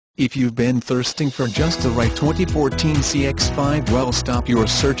If you've been thirsting for just the right 2014 CX-5, well, stop your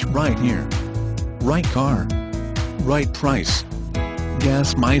search right here. Right car. Right price.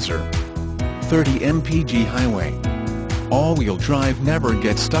 Gas miser. 30 mpg highway. All-wheel drive, never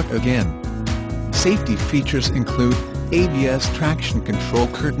get stuck again. Safety features include ABS traction control,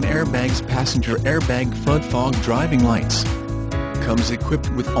 curtain airbags, passenger airbag, flood fog, driving lights. Comes equipped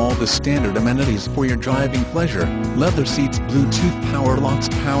with all the standard amenities for your driving pleasure: leather seats, Bluetooth power locks,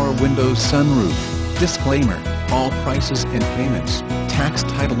 power windows, sunroof. Disclaimer: all prices and payments, tax,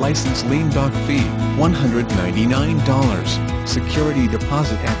 title, license, lien, doc fee, $199. Security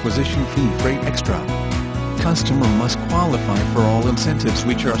deposit, acquisition fee, freight extra. Customer must qualify for all incentives,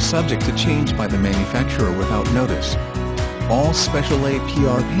 which are subject to change by the manufacturer without notice. All special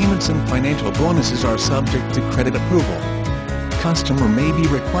APR payments and financial bonuses are subject to credit approval. Customer may be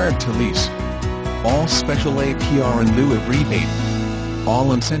required to lease. All special APR in lieu of rebate.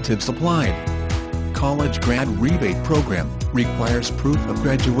 All incentives applied. College grad rebate program requires proof of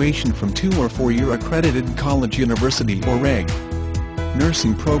graduation from 2 or 4-year accredited college, university, or reg.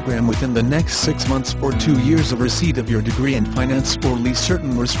 Nursing program within the next 6 months or 2 years of receipt of your degree, and finance or lease.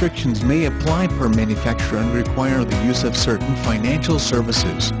 Certain restrictions may apply per manufacturer and require the use of certain financial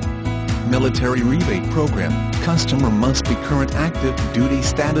services. Military rebate program. Customer must be current active duty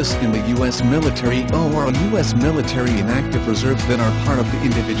status in the U.S. military or a U.S. military in active reserves that are part of the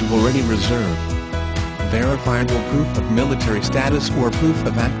individual ready reserve. Verifiable proof of military status or proof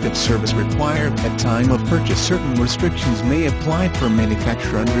of active service required at time of purchase. Certain restrictions may apply per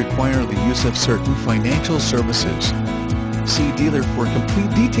manufacturer and require the use of certain financial services. See dealer for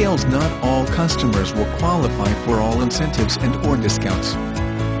complete details. Not all customers will qualify for all incentives and/or discounts.